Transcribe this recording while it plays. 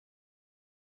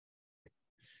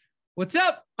What's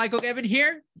up? Michael Gebben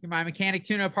here. Your mind mechanic,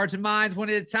 tune up hearts and minds one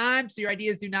at a time so your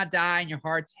ideas do not die and your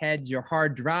heart's heads, your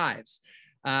hard drives.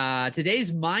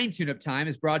 Today's mind tune-up time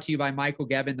is brought to you by Michael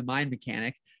Gebben, the mind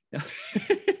mechanic.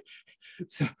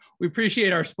 So we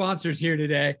appreciate our sponsors here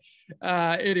today.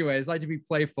 Anyways, like to be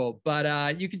playful,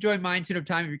 but you can join Mind Tune-Up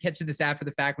Time if you're catching this after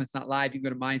the fact when it's not live. You can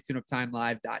go to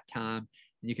mindtuneuptimelive.com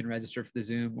and you can register for the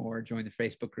Zoom or join the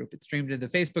Facebook group. It's streamed to the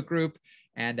Facebook group,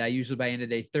 and usually by end of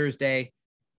day Thursday,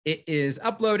 it is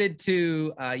uploaded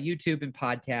to YouTube and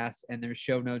podcasts, and there's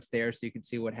show notes there so you can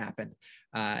see what happened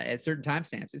at certain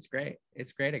timestamps. It's great.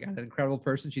 It's great. I got an incredible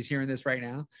person. She's hearing this right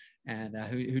now, and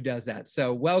who does that.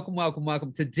 So welcome, welcome,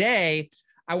 welcome. Today,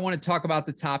 I want to talk about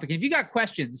the topic. And if you got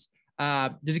questions,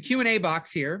 there's a Q&A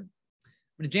box here.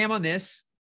 I'm going to jam on this.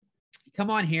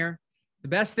 Come on here. The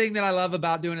best thing that I love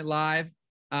about doing it live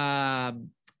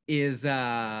is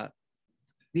the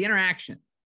interaction.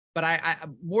 But I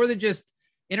more than just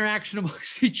interaction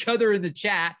amongst each other in the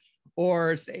chat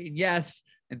or saying yes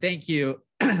and thank you.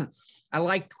 I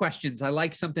like questions. I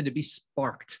like something to be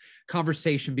sparked,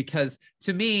 conversation, because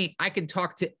to me, I can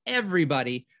talk to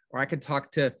everybody or I can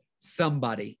talk to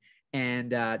somebody.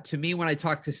 And to me, when I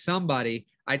talk to somebody,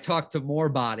 I talk to more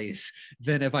bodies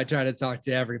than if I try to talk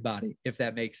to everybody, if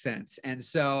that makes sense. And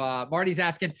so Marty's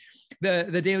asking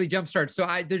the daily jumpstart. So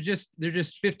they're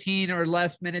just 15 or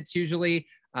less minutes usually.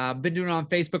 Been doing it on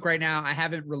Facebook right now. I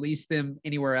haven't released them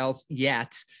anywhere else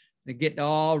yet. They're getting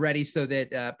all ready so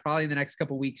that probably in the next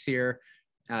couple of weeks here,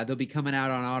 they'll be coming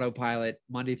out on autopilot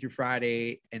Monday through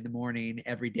Friday in the morning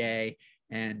every day,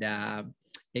 and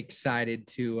excited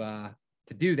to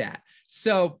do that.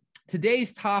 So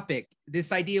today's topic,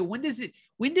 this idea, when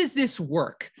does this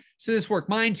work? So this work,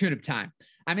 mind tune-up time.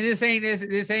 I mean, this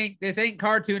ain't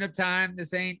car tune-up time.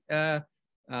 This ain't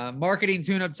marketing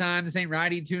tune-up time. This ain't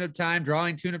writing tune-up time,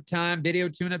 drawing tune-up time, video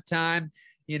tune-up time,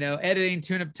 editing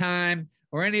tune-up time,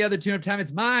 or any other tune-up time.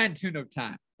 It's mind tune-up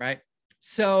time, right?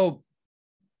 So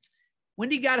when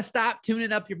do you got to stop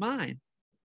tuning up your mind?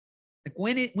 Like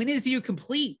when is you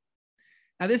complete?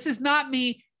 Now, this is not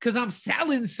me because I'm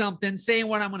selling something, saying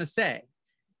what I'm going to say.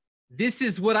 This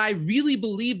is what I really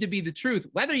believe to be the truth.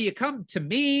 Whether you come to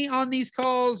me on these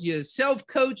calls, you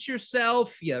self-coach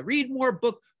yourself, you read more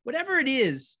books, whatever it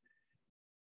is,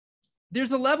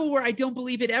 there's a level where I don't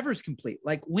believe it ever is complete.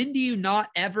 Like, when do you not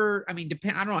ever, I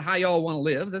don't know how y'all want to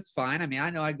live. That's fine. I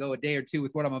know I go a day or two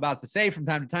with what I'm about to say from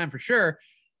time to time for sure.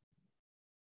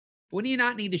 But when do you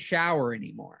not need to shower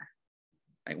anymore?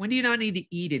 Right? When do you not need to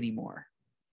eat anymore?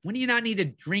 When do you not need to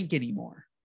drink anymore?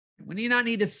 When do you not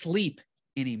need to sleep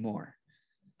anymore?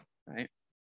 Right?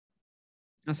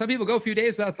 Now, some people go a few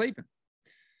days without sleeping.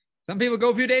 Some people go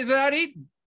a few days without eating.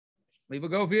 People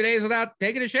go a few days without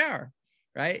taking a shower,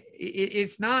 right?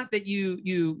 It's not that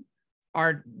you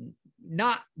are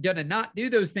not going to not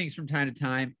do those things from time to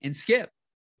time and skip.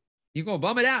 You're going to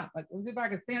bum it out. Like, let's see if I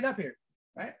can stand up here,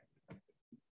 right?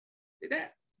 Do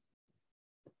that.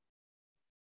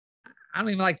 I don't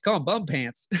even like to call them bum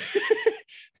pants,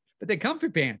 but they're comfy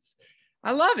pants.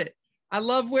 I love it. I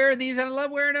love wearing these, and I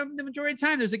love wearing them the majority of the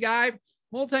time. There's a guy,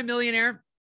 multimillionaire.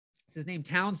 It's his name,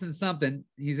 Townsend something.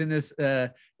 He's in this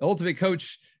Ultimate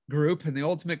Coach group in the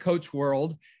Ultimate Coach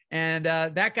world. And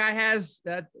that guy has,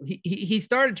 he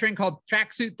started a trend called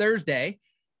Tracksuit Thursday,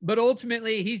 but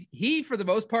ultimately he for the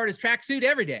most part is tracksuit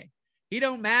every day. He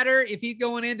don't matter if he's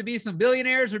going in to be some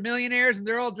billionaires or millionaires and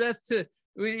they're all dressed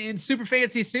in super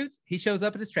fancy suits. He shows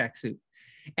up in his tracksuit.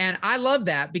 And I love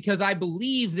that because I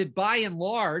believe that by and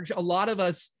large, a lot of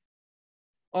us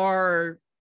are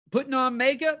putting on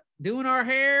makeup, doing our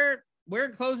hair,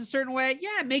 wearing clothes a certain way.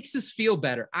 Yeah, it makes us feel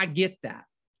better. I get that.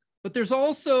 But there's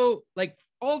also like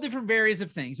all different various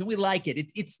of things, and we like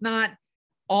it. It's not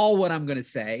all what I'm going to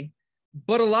say,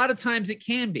 but a lot of times it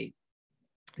can be.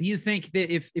 You think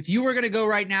that if you were going to go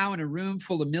right now in a room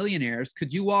full of millionaires,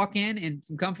 could you walk in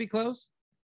some comfy clothes?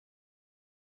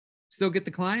 Still get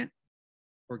the client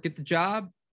or get the job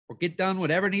or get done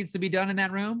whatever needs to be done in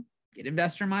that room, get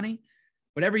investor money,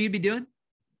 whatever you'd be doing,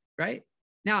 right?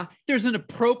 Now, there's an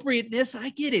appropriateness. I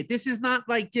get it. This is not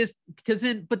like just because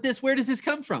where does this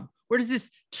come from? Where does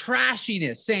this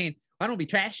trashiness saying, I don't be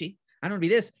trashy, I don't be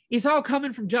this? It's all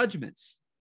coming from judgments.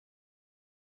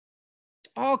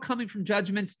 It's all coming from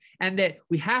judgments, and that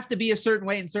we have to be a certain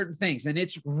way in certain things. And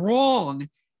it's wrong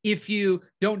if you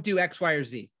don't do X, Y, or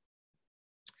Z.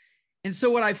 And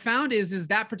so what I found is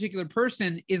that particular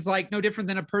person is like no different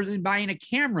than a person buying a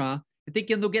camera and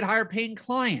thinking they'll get higher paying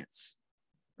clients,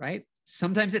 right?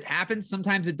 Sometimes it happens,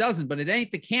 sometimes it doesn't, but it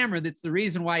ain't the camera that's the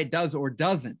reason why it does or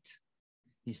doesn't.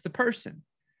 It's the person.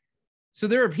 So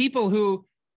there are people who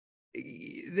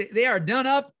they are done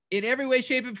up in every way,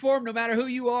 shape, and form, no matter who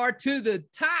you are, to the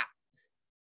top.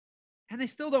 And they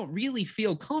still don't really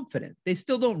feel confident. They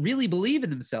still don't really believe in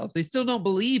themselves. They still don't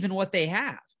believe in what they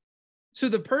have. So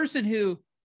the person who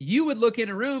you would look in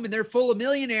a room and they're full of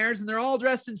millionaires and they're all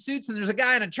dressed in suits and there's a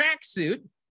guy in a tracksuit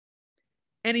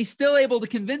and he's still able to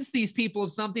convince these people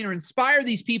of something or inspire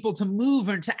these people to move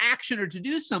or to action or to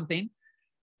do something,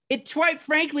 it quite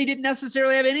frankly didn't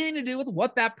necessarily have anything to do with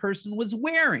what that person was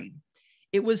wearing.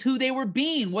 It was who they were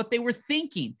being, what they were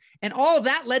thinking, and all of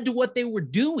that led to what they were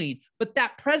doing. But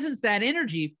that presence, that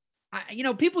energy,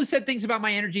 people who said things about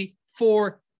my energy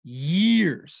for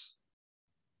years.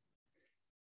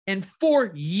 And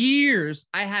for years,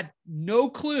 I had no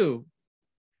clue.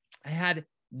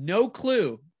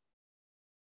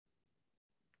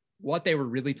 What they were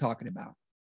really talking about.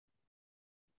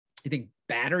 You think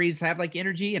batteries have like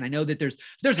energy? And I know that there's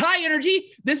high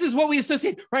energy. This is what we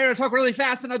associate, right? I'll talk really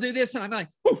fast and I'll do this. And I'm like,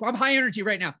 I'm high energy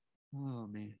right now. Oh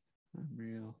man,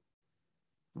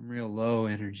 I'm real low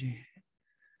energy.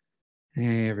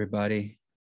 Hey, everybody.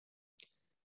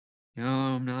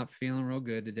 I'm not feeling real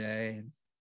good today.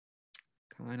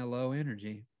 Kind of low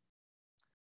energy.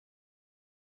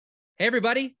 Hey,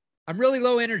 everybody. I'm really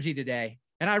low energy today.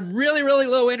 And I'm really, really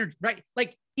low energy, right?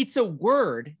 Like, it's a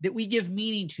word that we give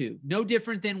meaning to, no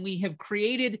different than we have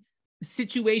created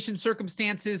situations,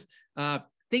 circumstances,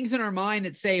 things in our mind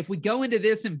that say, if we go into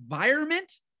this environment,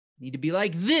 I need to be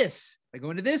like this. If I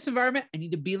go into this environment, I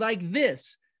need to be like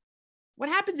this. What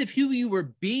happens if who you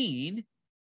were being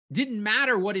didn't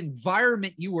matter what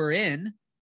environment you were in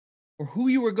or who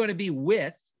you were going to be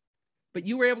with, but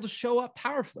you were able to show up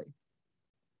powerfully,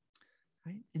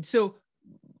 right? And so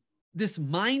this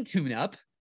mind tune-up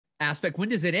aspect, when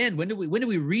does it end? When do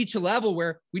we reach a level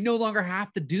where we no longer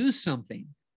have to do something?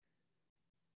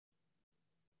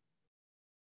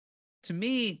 To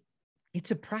me,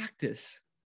 it's a practice.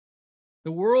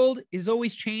 The world is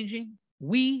always changing.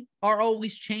 We are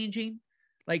always changing.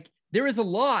 Like, there is a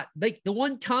lot, like the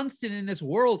one constant in this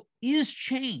world is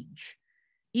change.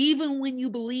 Even when you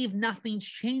believe nothing's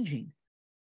changing,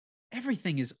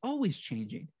 everything is always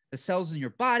changing. The cells in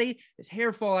your body, as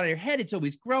hair fall out of your head, it's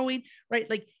always growing, right?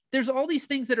 Like, there's all these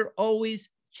things that are always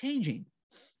changing.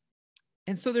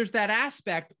 And so there's that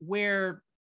aspect where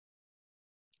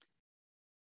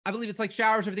I believe it's like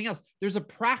showers, everything else. There's a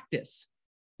practice.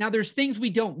 Now, there's things we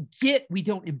don't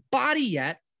embody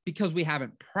yet because we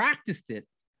haven't practiced it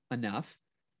enough.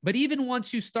 But even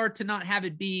once you start to not have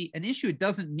it be an issue, it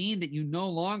doesn't mean that you no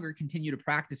longer continue to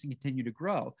practice and continue to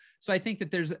grow. So I think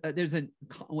that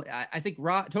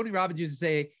Tony Robbins used to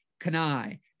say,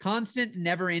 CANI, constant,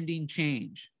 never-ending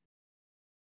change.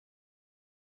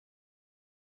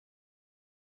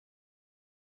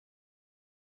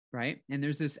 Right? And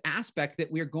there's this aspect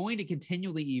that we're going to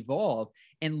continually evolve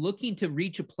and looking to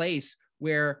reach a place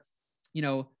where,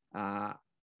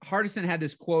 Hardison had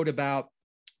this quote about,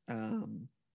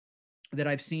 that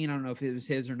I've seen, I don't know if it was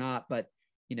his or not, but,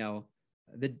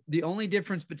 the only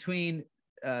difference between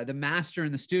the master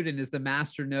and the student is the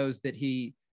master knows that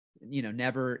he,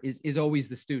 never is always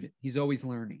the student. He's always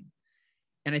learning.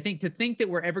 And I think to think that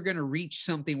we're ever going to reach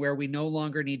something where we no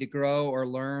longer need to grow or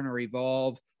learn or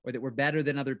evolve, or that we're better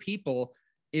than other people,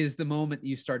 is the moment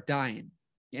you start dying.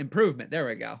 Improvement. There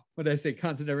we go. What did I say?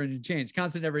 Constant never-ending change.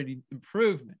 Constant never-ending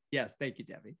improvement. Yes. Thank you,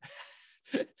 Debbie.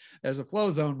 There's a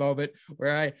flow zone moment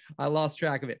where I lost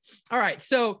track of it. All right.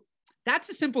 So that's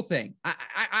a simple thing.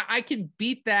 I can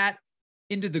beat that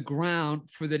into the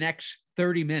ground for the next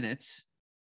 30 minutes.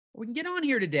 We can get on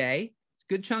here today. It's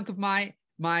a good chunk of my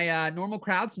normal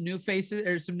crowd, some new faces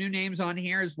or some new names on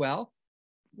here as well.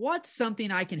 What's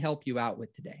something I can help you out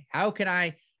with today? How can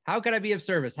I be of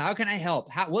service? How can I help?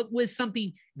 What was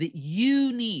something that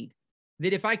you need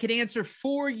that if I could answer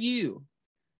for you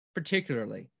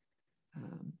particularly,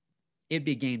 it'd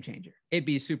be a game changer. It'd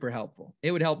be super helpful.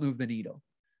 It would help move the needle.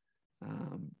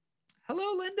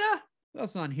 Hello, Linda. Who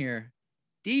else on here?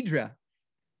 Deidre.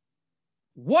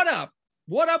 What up?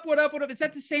 What up? What up? What up? Is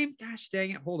that the same? Gosh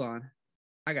dang it. Hold on.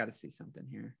 I got to see something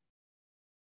here.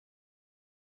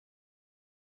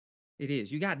 It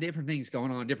is. You got different things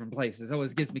going on in different places. It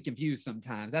always gets me confused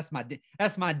sometimes. That's my D.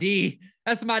 That's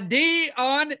my D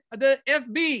on the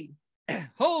FB.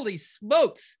 Holy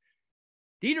smokes.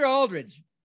 Deidre Aldridge.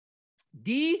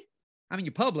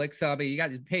 You're public, so you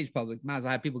got your page public. Might as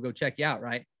well have people go check you out,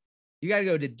 right? You got to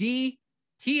go to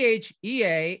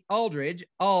DTHEA Aldridge,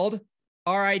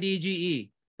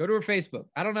 RIDGE. Go to her Facebook.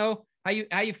 I don't know how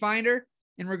you find her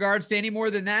in regards to any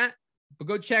more than that, but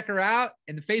go check her out.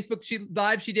 And the Facebook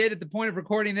live she did at the point of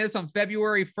recording this on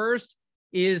February 1st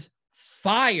is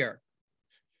fire.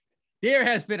 There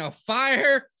has been a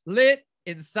fire lit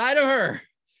inside of her.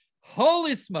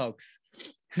 Holy smokes.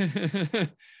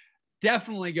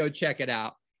 Definitely go check it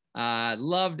out. I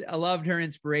loved her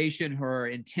inspiration, her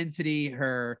intensity,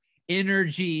 her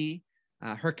energy,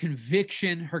 her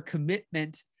conviction, her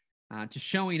commitment to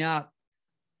showing up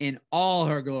in all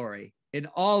her glory, in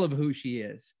all of who she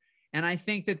is. And I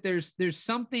think that there's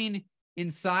something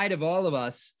inside of all of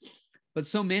us, but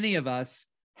so many of us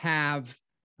have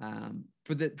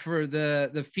for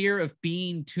the fear of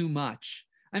being too much.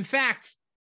 In fact,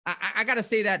 I got to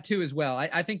say that too as well.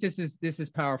 I think this is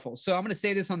powerful. So I'm going to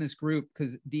say this on this group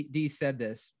because D said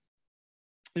this.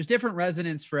 There's different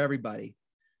resonance for everybody.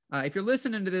 If you're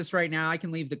listening to this right now, I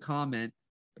can leave the comment.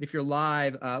 But if you're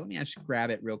live, let me actually grab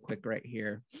it real quick right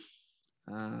here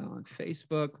on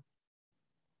Facebook.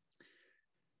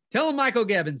 Tell them Michael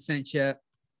Gebben sent you. A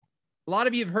lot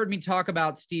of you have heard me talk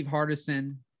about Steve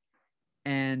Hardison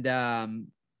and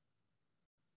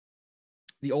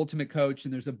The Ultimate Coach.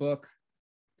 And there's a book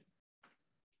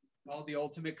called The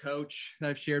Ultimate Coach that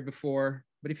I've shared before.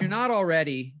 But if you're not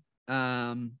already,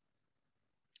 let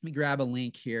me grab a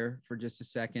link here for just a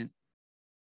second.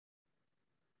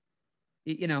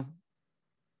 You know,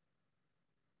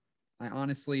 I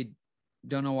honestly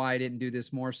don't know why I didn't do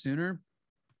this more sooner,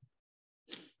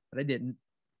 but I didn't.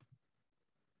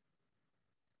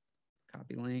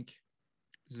 Copy link,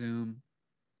 Zoom,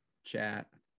 chat.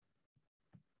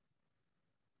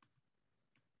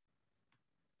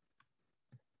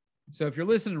 So if you're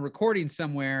listening to recording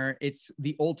somewhere, it's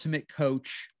the Ultimate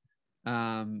Coach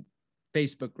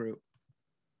Facebook group.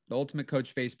 The Ultimate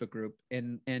Coach Facebook group.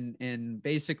 And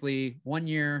basically 1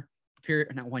 year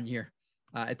period, not 1 year.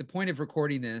 At the point of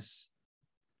recording this,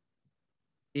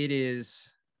 it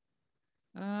is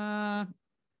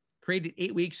created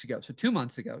 8 weeks ago. So 2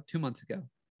 months ago.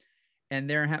 And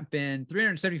there have been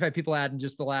 375 people added in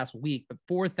just the last week, but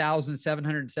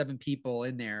 4,707 people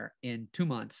in there in 2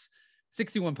 months.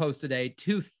 61 posts a day,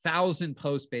 2,000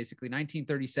 posts, basically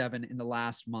 1937 in the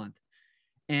last month.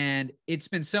 And it's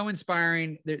been so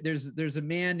inspiring. There's a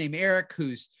man named Eric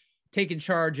who's taken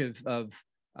charge of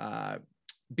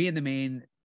being the main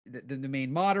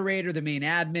moderator, the main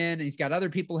admin, and he's got other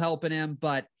people helping him.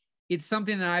 But it's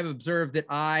something that I've observed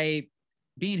that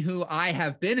being who I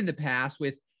have been in the past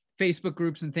with Facebook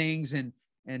groups and things, and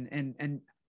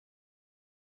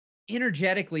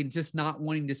energetically just not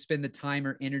wanting to spend the time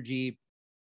or energy.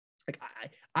 Like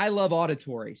I love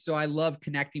auditory. So I love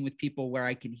connecting with people where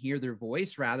I can hear their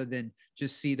voice rather than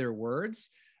just see their words.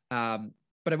 But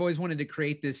I've always wanted to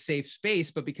create this safe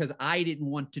space, but because I didn't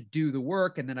want to do the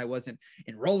work and then I wasn't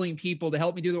enrolling people to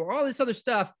help me do all this other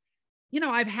stuff, you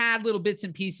know, I've had little bits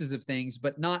and pieces of things,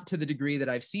 but not to the degree that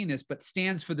I've seen this, but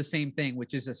stands for the same thing,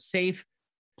 which is a safe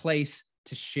place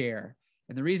to share.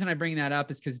 And the reason I bring that up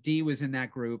is because D was in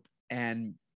that group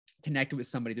and connected with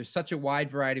somebody. There's such a wide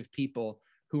variety of people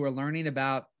who are learning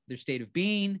about their state of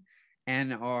being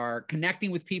and are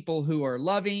connecting with people who are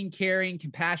loving, caring,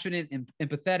 compassionate, and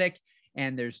empathetic.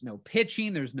 And there's no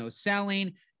pitching, there's no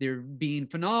selling. They're being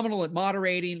phenomenal at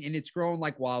moderating, and it's growing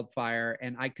like wildfire.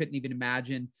 And I couldn't even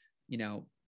imagine, you know,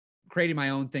 creating my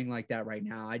own thing like that right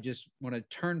now. I just want to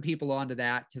turn people onto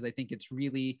that because I think it's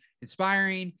really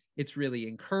inspiring. It's really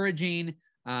encouraging.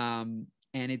 And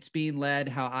it's being led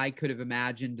how I could have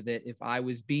imagined that if I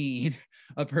was being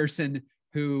a person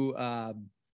who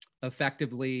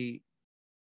effectively,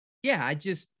 yeah,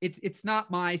 it's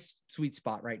not my sweet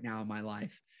spot right now in my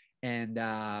life. And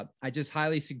I just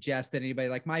highly suggest that anybody,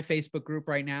 like my Facebook group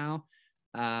right now,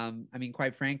 I mean,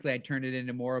 quite frankly, I turned it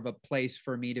into more of a place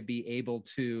for me to be able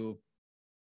to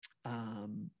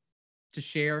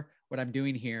share what I'm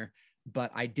doing here,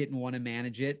 but I didn't want to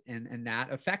manage it, and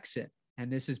that affects it.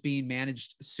 And this is being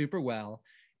managed super well.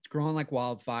 It's growing like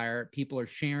wildfire. People are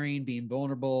sharing, being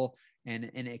vulnerable, and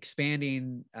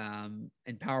expanding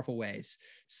in powerful ways.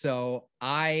 So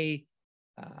I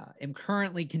am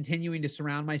currently continuing to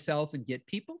surround myself and get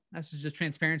people. This is just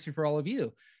transparency for all of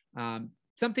you.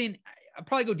 Something I'll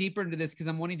probably go deeper into this because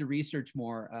I'm wanting to research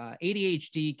more.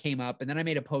 ADHD came up, and then I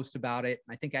made a post about it.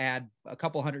 I think I had a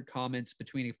couple hundred comments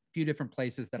between a few different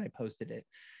places that I posted it,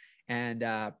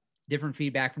 and different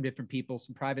feedback from different people,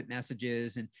 some private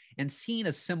messages, and seeing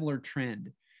a similar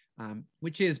trend,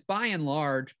 which is by and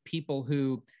large people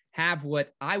who have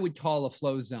what I would call a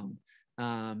flow zone.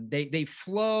 They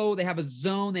flow, they have a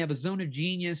zone of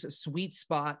genius, a sweet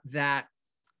spot that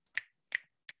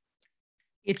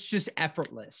it's just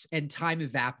effortless and time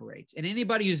evaporates. And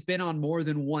anybody who's been on more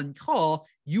than one call,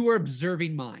 you are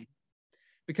observing mine,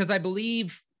 because I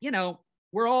believe, you know,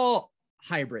 we're all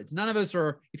hybrids. None of us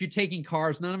are, if you're taking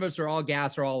cars, none of us are all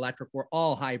gas or all electric. We're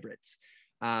all hybrids.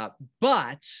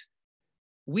 But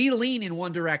we lean in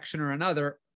one direction or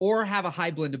another, or have a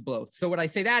high blend of both. So what I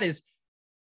say that is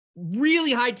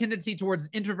really high tendency towards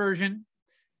introversion,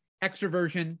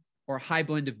 extroversion, or high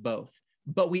blend of both.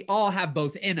 But we all have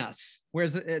both in us,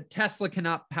 whereas Tesla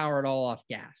cannot power it all off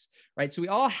gas, right? So we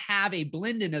all have a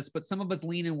blend in us, but some of us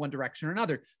lean in one direction or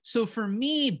another. So for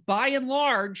me, by and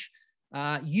large,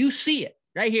 you see it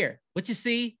right here. What you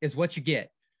see is what you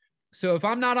get. So if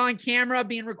I'm not on camera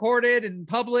being recorded in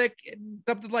public and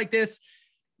something like this,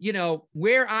 you know,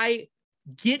 where I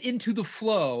get into the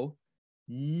flow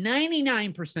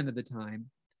 99% of the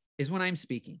time is when I'm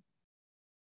speaking.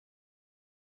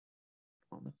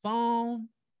 On the phone,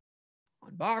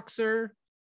 on Boxer,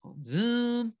 on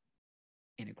Zoom,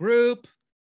 in a group,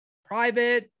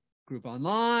 private, group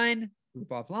online, group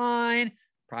offline,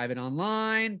 private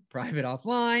online, private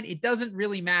offline. It doesn't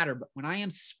really matter. But when I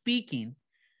am speaking,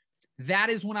 that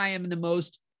is when I am in the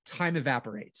most, time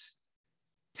evaporates.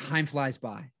 Time flies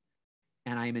by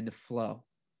and I am in the flow.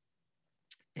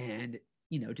 And,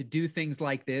 you know, to do things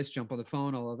like this, jump on the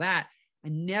phone, all of that, I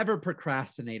never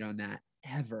procrastinate on that,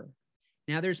 ever.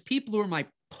 Now, there's people who are my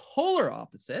polar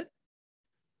opposite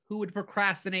who would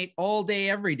procrastinate all day,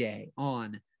 every day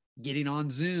on getting on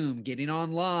Zoom, getting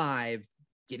on live,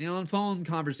 getting on phone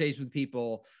conversation with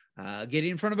people, getting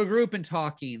in front of a group and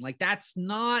talking. Like, that's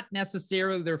not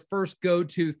necessarily their first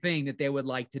go-to thing that they would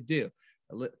like to do.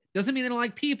 Doesn't mean they don't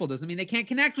like people. Doesn't mean they can't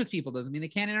connect with people. Doesn't mean they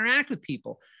can't interact with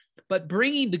people. But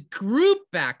bringing the group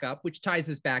back up, which ties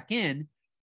us back in,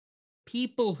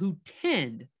 people who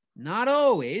tend, not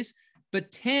always,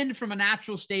 but tend from a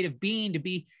natural state of being to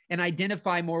be and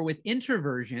identify more with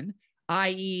introversion,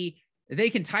 i.e., they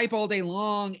can type all day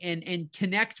long and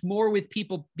connect more with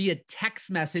people via text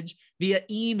message, via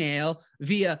email,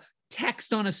 via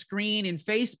text on a screen in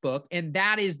Facebook. And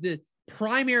that is the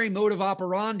primary mode of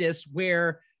operandus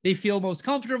where they feel most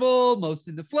comfortable, most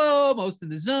in the flow, most in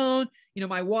the zone. You know,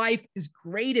 my wife is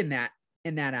great in that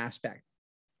aspect.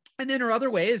 And then there are other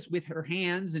ways with her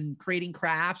hands and creating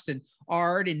crafts and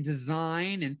art and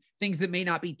design and things that may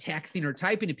not be texting or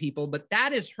typing to people, but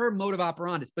that is her mode of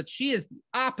operandus. But she is the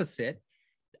opposite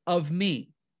of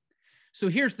me. So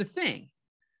here's the thing.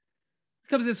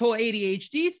 Comes this whole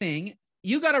ADHD thing,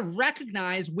 you got to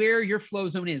recognize where your flow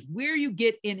zone is, where you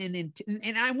get in.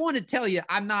 And I want to tell you,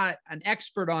 I'm not an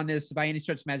expert on this by any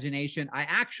stretch of imagination.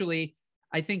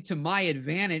 I think to my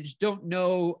advantage, don't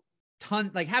know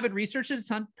ton, like haven't researched it a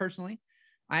ton personally.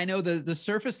 I know the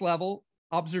surface level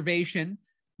observation,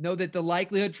 know that the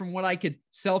likelihood from what I could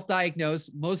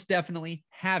self-diagnose, most definitely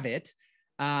have it.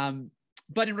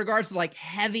 But in regards to like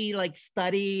heavy, like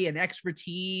study and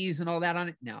expertise and all that on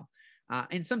it, no.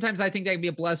 And sometimes I think that can be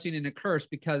a blessing and a curse,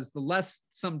 because the less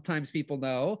sometimes people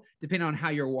know, depending on how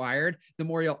you're wired, the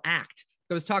more you'll act.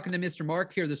 I was talking to Mr.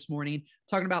 Mark here this morning,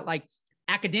 talking about like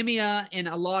academia and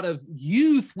a lot of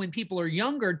youth when people are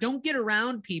younger don't get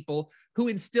around people who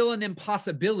instill in them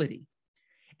possibility.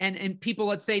 And people,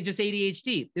 let's say just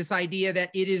ADHD, this idea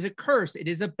that it is a curse, it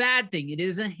is a bad thing, it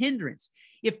is a hindrance.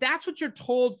 If that's what you're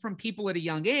told from people at a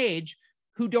young age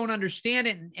who don't understand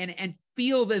it and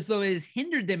feel as though it has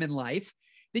hindered them in life,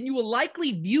 then you will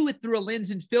likely view it through a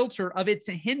lens and filter of it's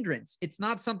a hindrance. It's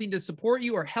not something to support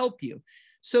you or help you.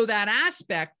 So that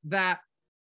aspect that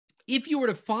if you were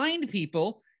to find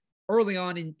people early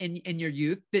on in your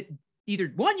youth that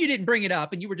either one, you didn't bring it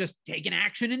up and you were just taking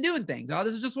action and doing things. Oh,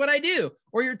 this is just what I do.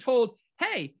 Or you're told,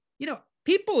 hey, you know,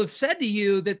 people have said to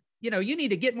you that, you know, you need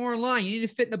to get more in line. You need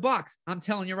to fit in the box. I'm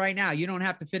telling you right now, you don't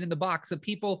have to fit in the box of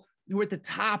people who are at the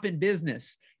top in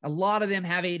business. A lot of them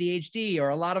have ADHD, or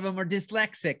a lot of them are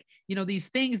dyslexic. You know, these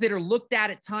things that are looked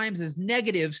at times as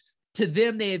negatives, to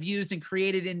them, they have used and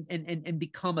created and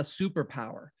become a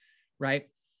superpower, right?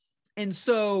 And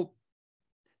so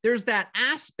there's that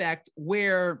aspect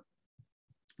where,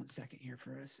 one second here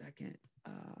for a second.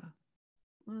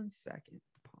 1 second,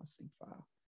 pausing file.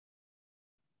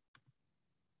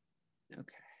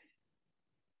 Okay.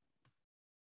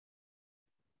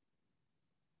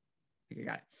 I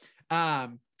got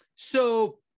it.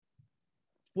 So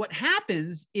what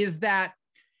happens is that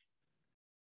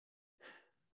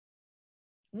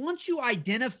once you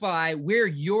identify where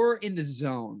you're in the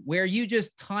zone, where you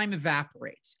just time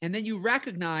evaporates, and then you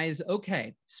recognize,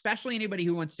 okay, especially anybody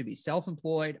who wants to be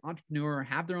self-employed, entrepreneur,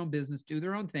 have their own business, do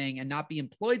their own thing, and not be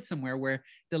employed somewhere, where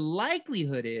the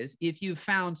likelihood is if you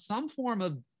found some form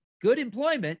of good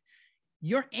employment,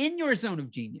 you're in your zone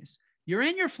of genius. You're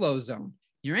in your flow zone.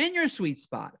 You're in your sweet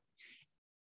spot.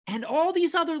 And all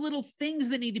these other little things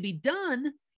that need to be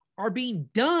done are being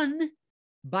done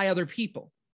by other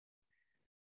people.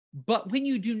 But when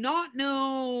you do not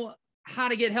know how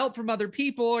to get help from other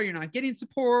people, or you're not getting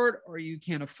support, or you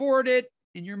can't afford it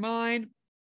in your mind,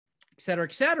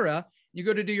 et cetera, you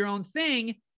go to do your own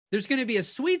thing, there's going to be a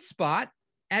sweet spot.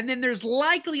 And then there's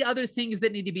likely other things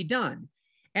that need to be done.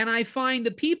 And I find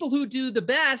the people who do the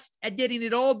best at getting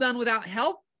it all done without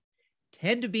help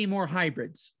tend to be more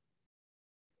hybrids,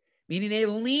 meaning they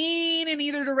lean in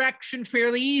either direction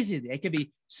fairly easy. They could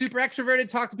be super extroverted,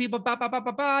 talk to people,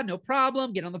 no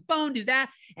problem, get on the phone, do that.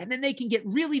 And then they can get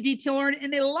really detail-oriented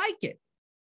and they like it.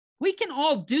 We can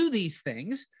all do these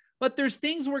things, but there's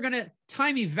things we're going to,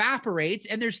 time evaporates,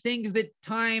 and there's things that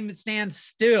time stands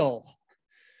still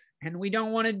and we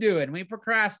don't want to do it. And we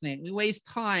procrastinate, we waste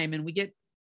time, and we get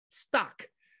stuck,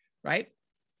 right?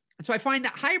 And so I find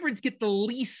that hybrids get the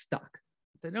least stuck.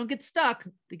 They don't get stuck,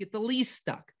 they get the least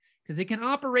stuck because they can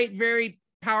operate very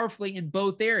powerfully in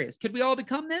both areas. Could we all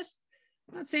become this?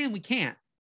 I'm not saying we can't.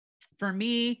 For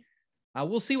me,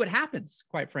 we'll see what happens,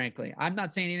 quite frankly. I'm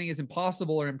not saying anything is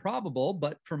impossible or improbable,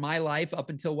 but for my life up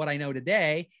until what I know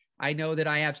today, I know that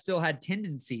I have still had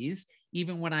tendencies,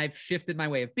 even when I've shifted my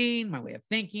way of being, my way of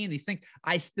thinking, these things,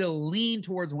 I still lean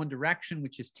towards one direction,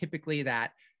 which is typically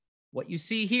that what you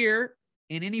see here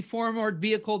in any form or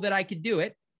vehicle that I could do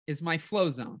it is my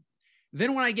flow zone.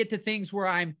 Then when I get to things where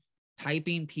I'm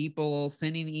typing people,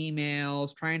 sending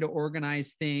emails, trying to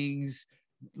organize things,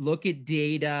 look at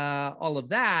data, all of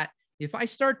that, if I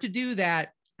start to do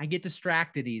that, I get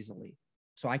distracted easily.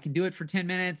 So I can do it for 10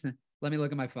 minutes and let me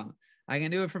look at my phone. I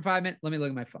can do it for 5 minutes. Let me look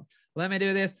at my phone. Let me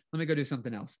do this. Let me go do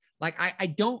something else. Like I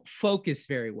don't focus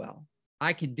very well.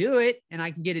 I can do it and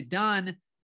I can get it done.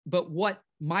 But what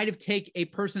might have taken a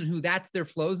person who that's their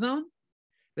flow zone,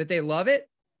 that they love it,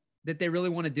 that they really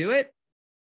want to do it,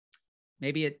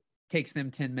 maybe it takes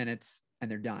them 10 minutes and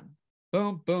they're done.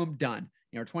 Boom, boom, done.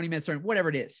 20 minutes or whatever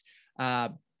it is.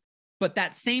 But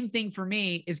that same thing for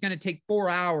me is going to take 4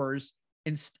 hours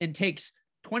and takes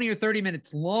 20 or 30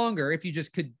 minutes longer if you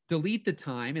just could delete the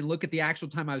time and look at the actual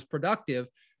time I was productive.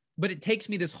 But it takes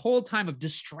me this whole time of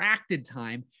distracted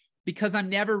time because I'm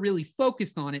never really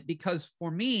focused on it, because for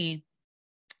me,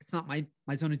 it's not my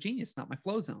zone of genius, not my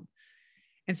flow zone.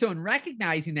 And so in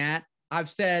recognizing that, I've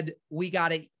said we got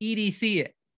to EDC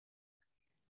it.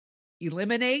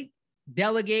 Eliminate,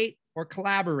 delegate, or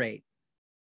collaborate.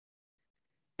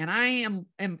 And I am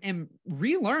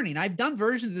relearning. I've done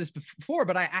versions of this before,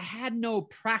 but I had no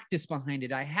practice behind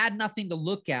it. I had nothing to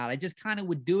look at. I just kind of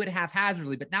would do it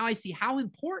haphazardly. But now I see how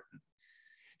important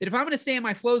that if I'm going to stay in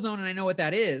my flow zone and I know what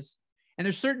that is, and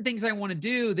there's certain things I want to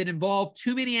do that involve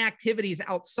too many activities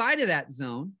outside of that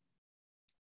zone,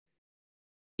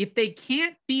 if they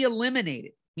can't be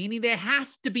eliminated, meaning they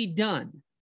have to be done,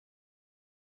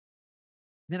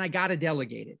 then I got to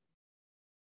delegate it.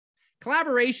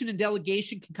 Collaboration and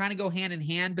delegation can kind of go hand in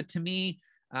hand, but to me,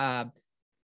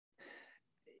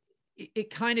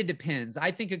 it kind of depends. I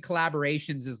think of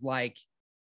collaborations as like,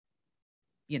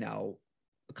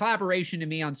 a collaboration to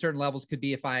me on certain levels could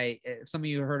be if some of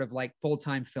you heard of like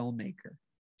full-time filmmaker.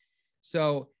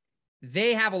 So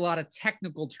they have a lot of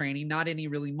technical training, not any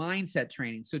really mindset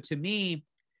training. So to me,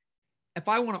 if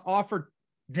I want to offer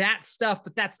that stuff,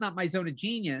 but that's not my zone of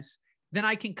genius, then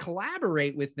I can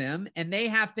collaborate with them, and they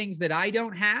have things that I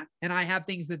don't have, and I have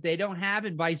things that they don't have,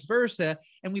 and vice versa.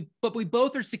 And we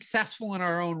both are successful in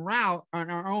our own route, in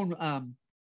our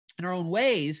own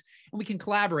ways, and we can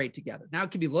collaborate together. Now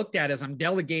it can be looked at as I'm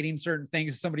delegating certain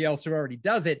things to somebody else who already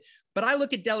does it, but I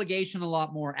look at delegation a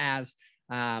lot more as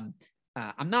I'm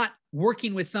not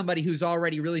working with somebody who's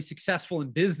already really successful in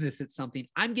business at something.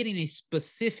 I'm getting a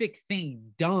specific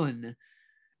thing done.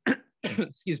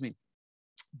 Excuse me.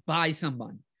 By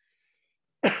someone.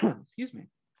 Excuse me.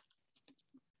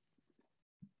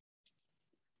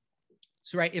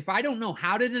 So, right, if I don't know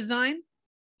how to design,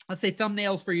 let's say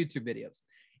thumbnails for YouTube videos.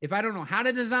 If I don't know how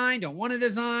to design, don't want to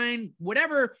design,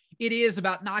 whatever it is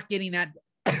about not getting that.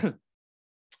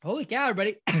 Holy cow,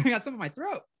 everybody. I got some in my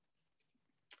throat.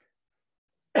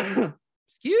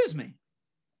 Excuse me.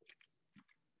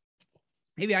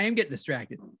 Maybe I am getting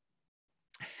distracted.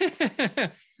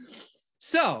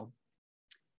 So,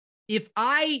 if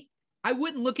I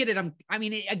wouldn't look at it,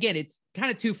 again, it's kind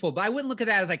of twofold, but I wouldn't look at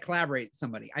that as I collaborate with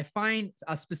somebody. I find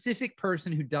a specific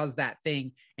person who does that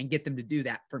thing and get them to do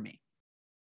that for me,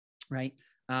 right?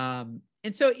 And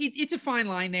so it's a fine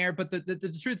line there, but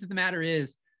the truth of the matter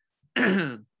is,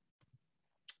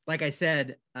 like I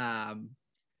said,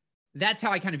 that's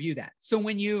how I kind of view that. So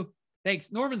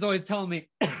thanks, Norman's always telling me,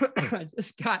 I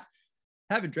just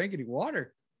haven't drank any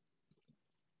water.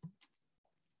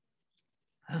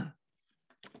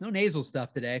 No nasal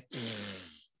stuff today.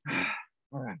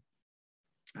 All right.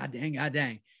 God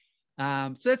dang.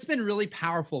 So that's been really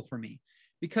powerful for me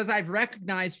because I've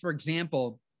recognized, for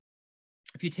example,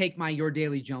 if you take your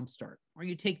daily jumpstart or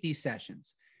you take these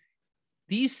sessions,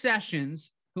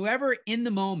 whoever in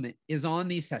the moment is on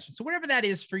these sessions. So whatever that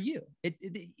is for you,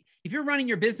 if you're running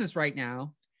your business right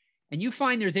now and you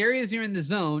find there's areas you're in the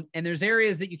zone and there's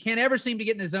areas that you can't ever seem to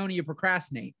get in the zone and you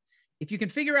procrastinate, if you can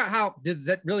figure out how, is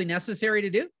that really necessary to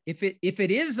do? If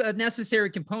it is a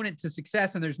necessary component to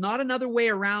success and there's not another way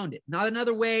around it, not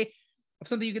another way of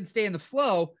something you can stay in the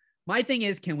flow, my thing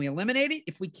is, can we eliminate it?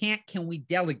 If we can't, can we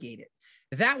delegate it?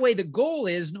 That way, the goal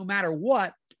is no matter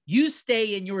what, you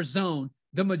stay in your zone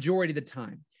the majority of the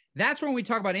time. That's when we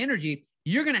talk about energy,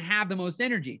 you're going to have the most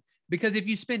energy because if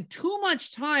you spend too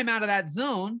much time out of that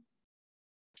zone,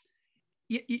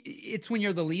 it's when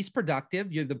you're the least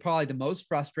productive. You're probably the most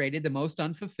frustrated, the most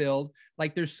unfulfilled.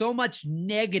 Like there's so much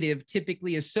negative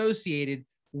typically associated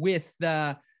with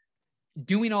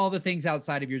doing all the things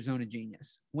outside of your zone of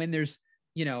genius. When there's,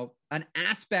 an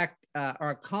aspect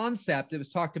or a concept that was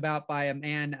talked about by a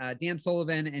man, Dan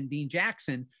Sullivan and Dean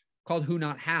Jackson, called Who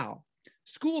Not How.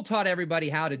 School taught everybody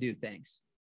how to do things.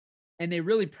 And they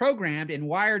really programmed and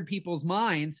wired people's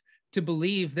minds to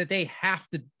believe that they have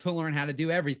to learn how to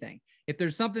do everything. If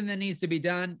there's something that needs to be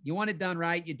done, you want it done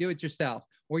right, you do it yourself,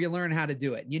 or you learn how to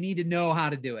do it. You need to know how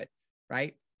to do it,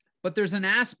 right? But there's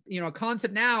a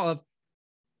concept now of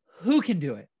who can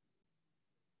do it.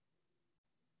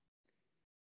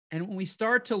 And when we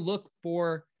start to look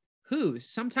for who,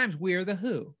 sometimes we're the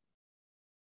who.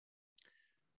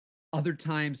 Other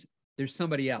times there's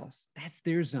somebody else. That's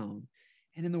their zone.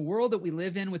 And in the world that we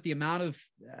live in, with the amount of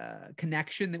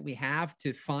connection that we have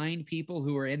to find people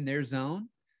who are in their zone,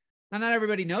 not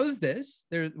everybody knows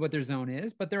what their zone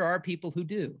is, but there are people who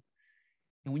do.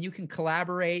 And when you can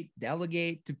collaborate,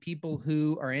 delegate to people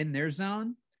who are in their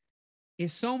zone,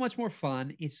 it's so much more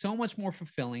fun. It's so much more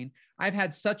fulfilling. I've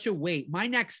had such a wait. My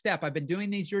next step, I've been doing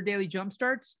these Your Daily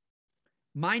Jumpstarts.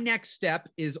 My next step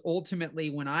is ultimately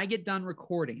when I get done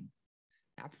recording,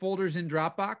 that folder's in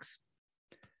Dropbox.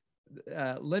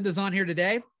 Linda's on here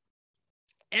today.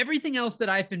 Everything else that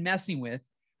I've been messing with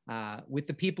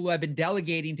the people who I've been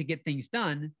delegating to get things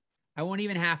done, I won't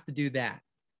even have to do that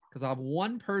because I'll have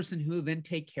one person who will then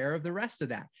take care of the rest of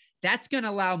that. That's going to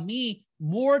allow me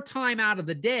more time out of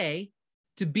the day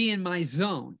to be in my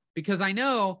zone because I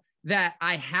know that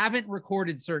I haven't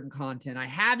recorded certain content. I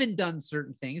haven't done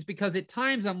certain things because at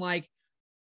times I'm like,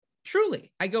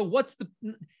 truly, I go, what's the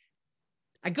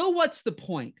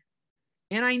point?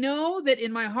 And I know that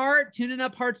in my heart, tuning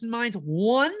up hearts and minds,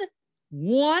 one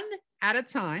at a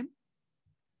time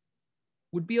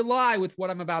would be a lie with what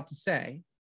I'm about to say.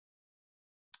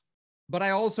 But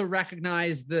I also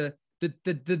recognize the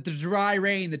dry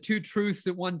rain, the two truths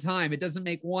at one time. It doesn't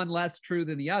make one less true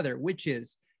than the other, which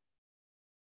is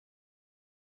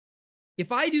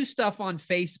if I do stuff on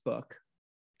Facebook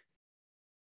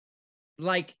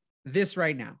like this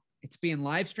right now, it's being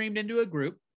live streamed into a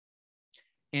group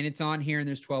and it's on here and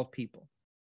there's 12 people.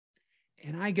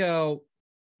 And I go,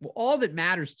 well, all that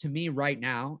matters to me right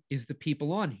now is the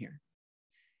people on here.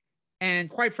 And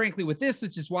quite frankly, with this,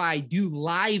 which is why I do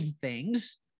live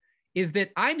things, is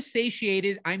that I'm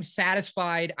satiated, I'm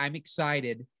satisfied, I'm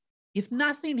excited if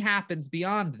nothing happens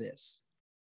beyond this.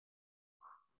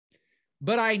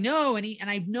 But I know, and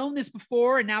I've known this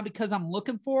before, and now because I'm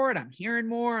looking for it, I'm hearing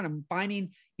more, and I'm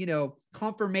finding,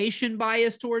 confirmation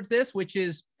bias towards this, which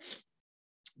is,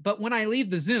 but when I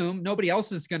leave the Zoom, nobody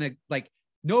else is going to,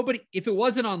 if it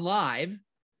wasn't on live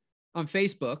on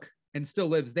Facebook and still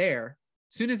lives there,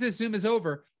 as soon as this Zoom is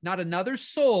over, not another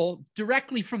soul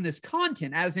directly from this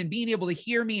content, as in being able to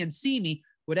hear me and see me,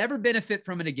 would ever benefit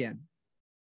from it again.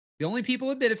 The only people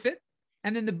who benefit,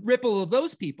 and then the ripple of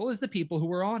those people is the people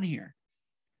who are on here.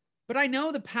 But I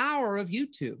know the power of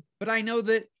YouTube, but I know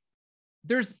that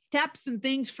there's steps and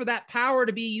things for that power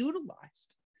to be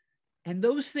utilized. And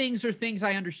those things are things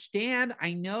I understand.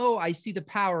 I know I see the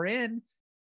power in,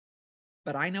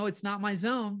 but I know it's not my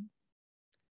zone.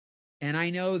 And I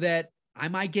know that I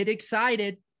might get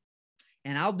excited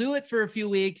and I'll do it for a few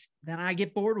weeks. Then I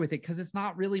get bored with it because it's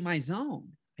not really my zone.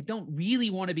 I don't really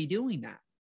want to be doing that,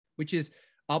 which is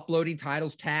uploading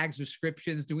titles, tags,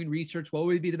 descriptions, doing research. What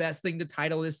would be the best thing to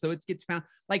title this so it gets found?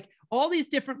 Like all these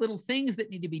different little things that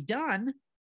need to be done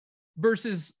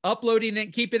versus uploading it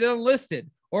and keeping it unlisted,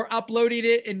 or uploading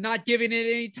it and not giving it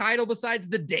any title besides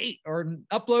the date, or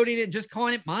uploading it and just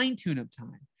calling it mind tune-up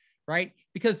time, right?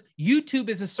 Because YouTube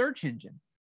is a search engine.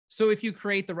 So if you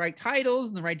create the right titles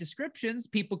and the right descriptions,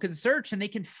 people can search and they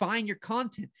can find your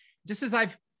content. Just as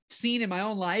I've seen in my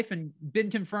own life and been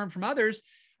confirmed from others,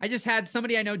 I just had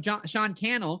somebody I know, Sean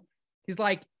Cannell. He's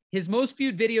like, His most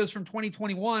viewed videos from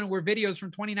 2021 were videos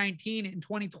from 2019 and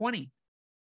 2020.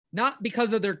 Not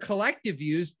because of their collective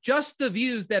views, just the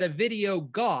views that a video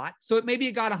got. So maybe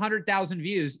it got 100,000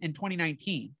 views in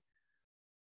 2019.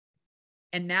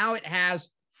 And now it has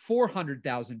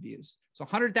 400,000 views. So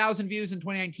 100,000 views in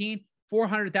 2019,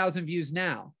 400,000 views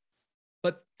now.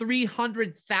 But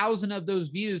 300,000 of those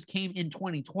views came in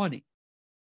 2020.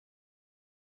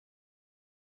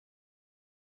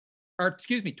 Or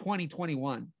excuse me,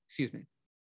 2021, excuse me.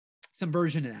 Some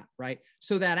version of that, right?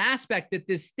 So that aspect that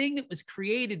this thing that was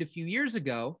created a few years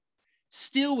ago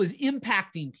still was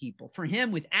impacting people for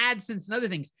him with AdSense and other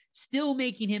things, still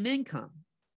making him income.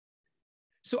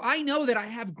 So I know that I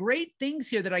have great things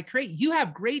here that I create. You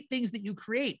have great things that you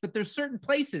create, but there's certain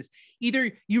places.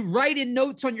 Either you write in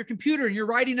notes on your computer and you're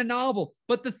writing a novel,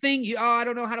 but the thing, I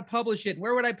don't know how to publish it.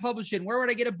 Where would I publish it? And where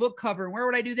would I get a book cover? And where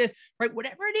would I do this? Right?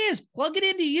 Whatever it is, plug it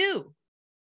into you.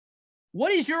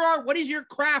 What is your art? What is your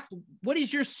craft? What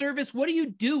is your service? What are you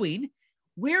doing?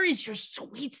 Where is your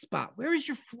sweet spot? Where is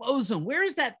your flow zone? Where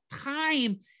is that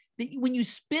time that when you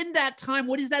spend that time,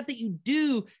 what is that you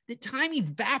do? That time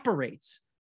evaporates.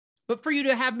 But for you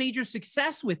to have major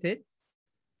success with it,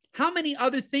 how many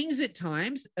other things at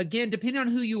times, again, depending on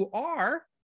who you are,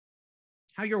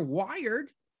 how you're wired,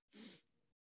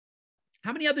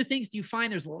 how many other things do you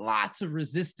find there's lots of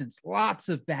resistance, lots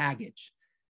of baggage?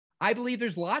 I believe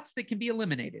there's lots that can be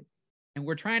eliminated. And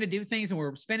we're trying to do things and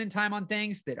we're spending time on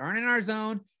things that aren't in our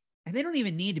zone and they don't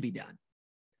even need to be done.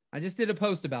 I just did a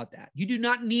post about that. You do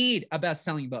not need a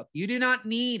best-selling book. You do not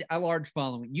need a large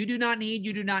following. You do not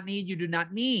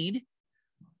need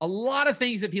a lot of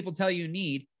things that people tell you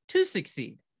need to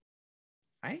succeed,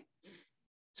 right?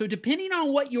 So depending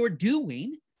on what you're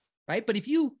doing, right? But if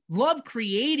you love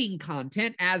creating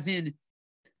content, as in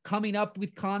coming up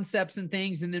with concepts and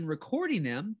things and then recording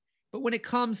them, but when it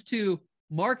comes to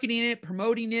marketing it,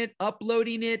 promoting it,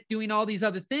 uploading it, doing all these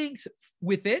other things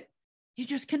with it, you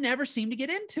just can never seem to get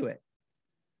into it.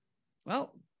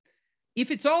 Well, if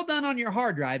it's all done on your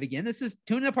hard drive, again, this is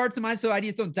tuning the parts of mind so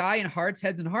ideas don't die in hearts,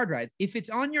 heads, and hard drives. If it's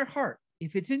on your heart,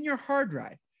 if it's in your hard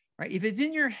drive, right? If it's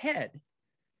in your head,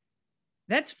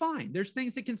 that's fine. There's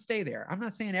things that can stay there. I'm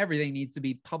not saying everything needs to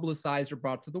be publicized or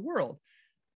brought to the world,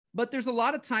 but there's a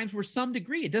lot of times where some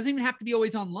degree, it doesn't even have to be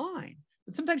always online,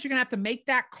 but sometimes you're going to have to make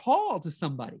that call to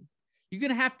somebody. You're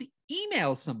going to have to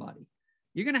email somebody.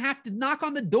 You're going to have to knock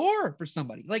on the door for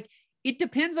somebody. Like, it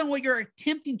depends on what you're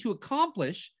attempting to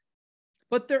accomplish.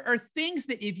 But there are things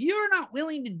that if you're not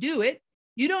willing to do it,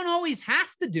 you don't always have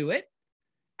to do it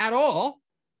at all.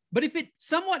 But if it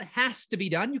somewhat has to be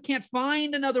done, you can't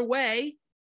find another way,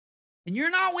 and you're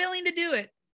not willing to do it,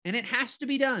 and it has to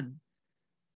be done,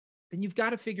 then you've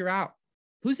got to figure out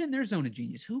who's in their zone of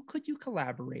genius. Who could you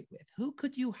collaborate with? Who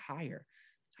could you hire?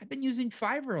 I've been using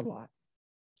Fiverr a lot.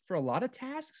 For a lot of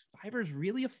tasks, Fiverr is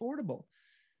really affordable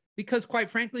because, quite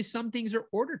frankly, some things are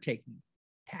order taking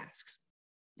tasks,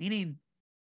 meaning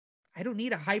I don't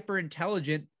need a hyper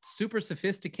intelligent, super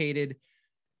sophisticated,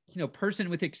 person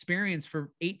with experience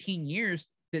for 18 years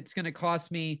that's going to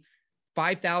cost me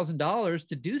 $5,000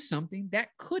 to do something that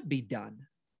could be done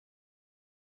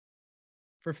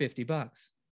for $50.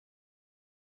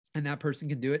 And that person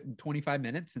can do it in 25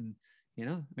 minutes and,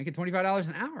 make it $25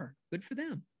 an hour. Good for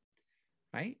them.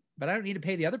 Right? But I don't need to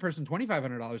pay the other person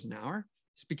 $2,500 an hour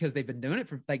just because they've been doing it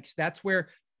for that's where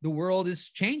the world is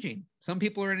changing. Some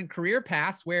people are in career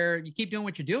paths where you keep doing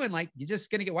what you're doing, like you're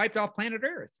just going to get wiped off planet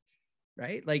Earth.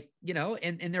 Right? Like,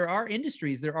 and there are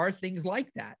industries, there are things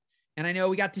like that. And I know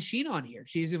we got Tashina on here.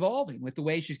 She's evolving with the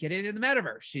way she's getting in the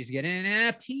metaverse. She's getting an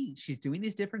NFT. She's doing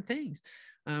these different things.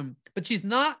 But she's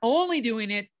not only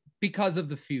doing it because of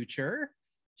the future.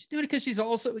 She's doing it because she's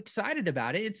also excited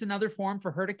about it. It's another form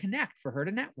for her to connect, for her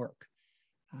to network.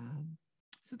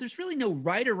 So there's really no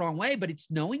right or wrong way, but it's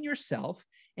knowing yourself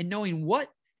and knowing what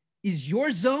is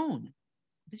your zone.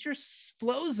 It's your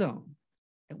flow zone.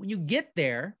 And when you get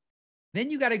there, then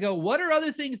you got to go, what are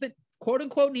other things that quote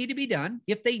unquote need to be done?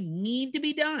 If they need to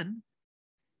be done,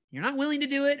 you're not willing to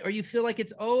do it, or you feel like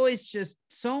it's always just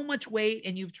so much weight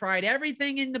and you've tried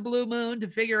everything in the blue moon to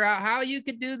figure out how you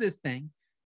could do this thing.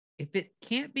 If it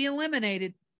can't be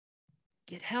eliminated,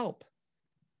 get help.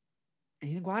 And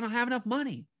you think, well, I don't have enough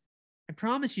money. I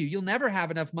promise you, you'll never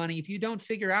have enough money if you don't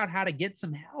figure out how to get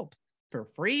some help for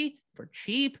free, for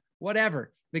cheap,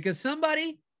 whatever. Because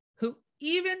somebody who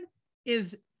even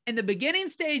is in the beginning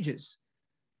stages,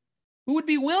 who would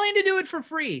be willing to do it for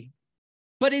free,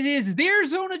 but it is their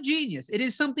zone of genius, it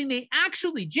is something they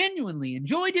actually genuinely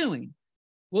enjoy doing,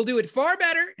 will do it far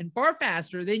better and far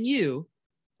faster than you,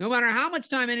 no matter how much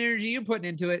time and energy you're putting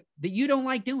into it, that you don't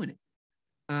like doing it.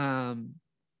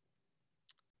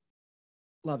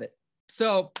 Love it.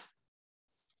 So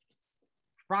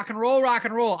rock and roll, rock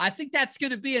and roll. I think that's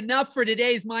going to be enough for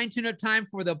today's Mind Tune Up time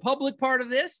for the public part of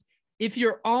this. If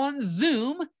you're on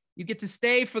Zoom, you get to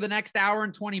stay for the next hour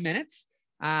and 20 minutes.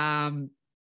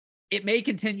 It may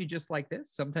continue just like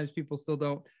this. Sometimes people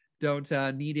still don't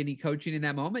need any coaching in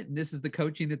that moment. And this is the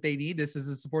coaching that they need. This is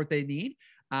the support they need.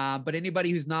 But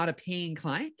anybody who's not a paying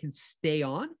client can stay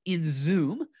on in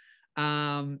Zoom.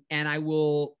 And I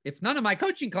will, if none of my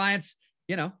coaching clients,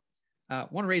 want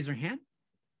to raise their hand,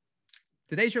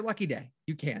 today's your lucky day.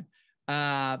 You can.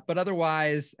 But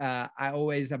otherwise, I'm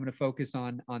going to focus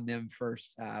on them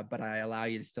first, but I allow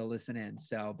you to still listen in.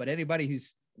 So, but anybody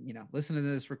who's, listening to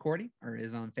this recording or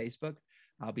is on Facebook,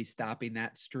 I'll be stopping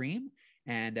that stream.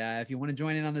 And if you want to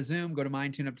join in on the Zoom, go to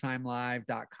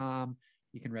mindtuneuptimelive.com.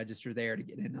 You can register there to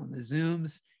get in on the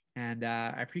Zooms. And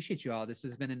I appreciate you all. This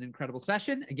has been an incredible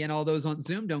session. Again, all those on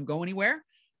Zoom, don't go anywhere.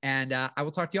 And I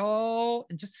will talk to you all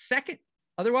in just a second.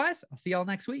 Otherwise, I'll see y'all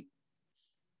next week.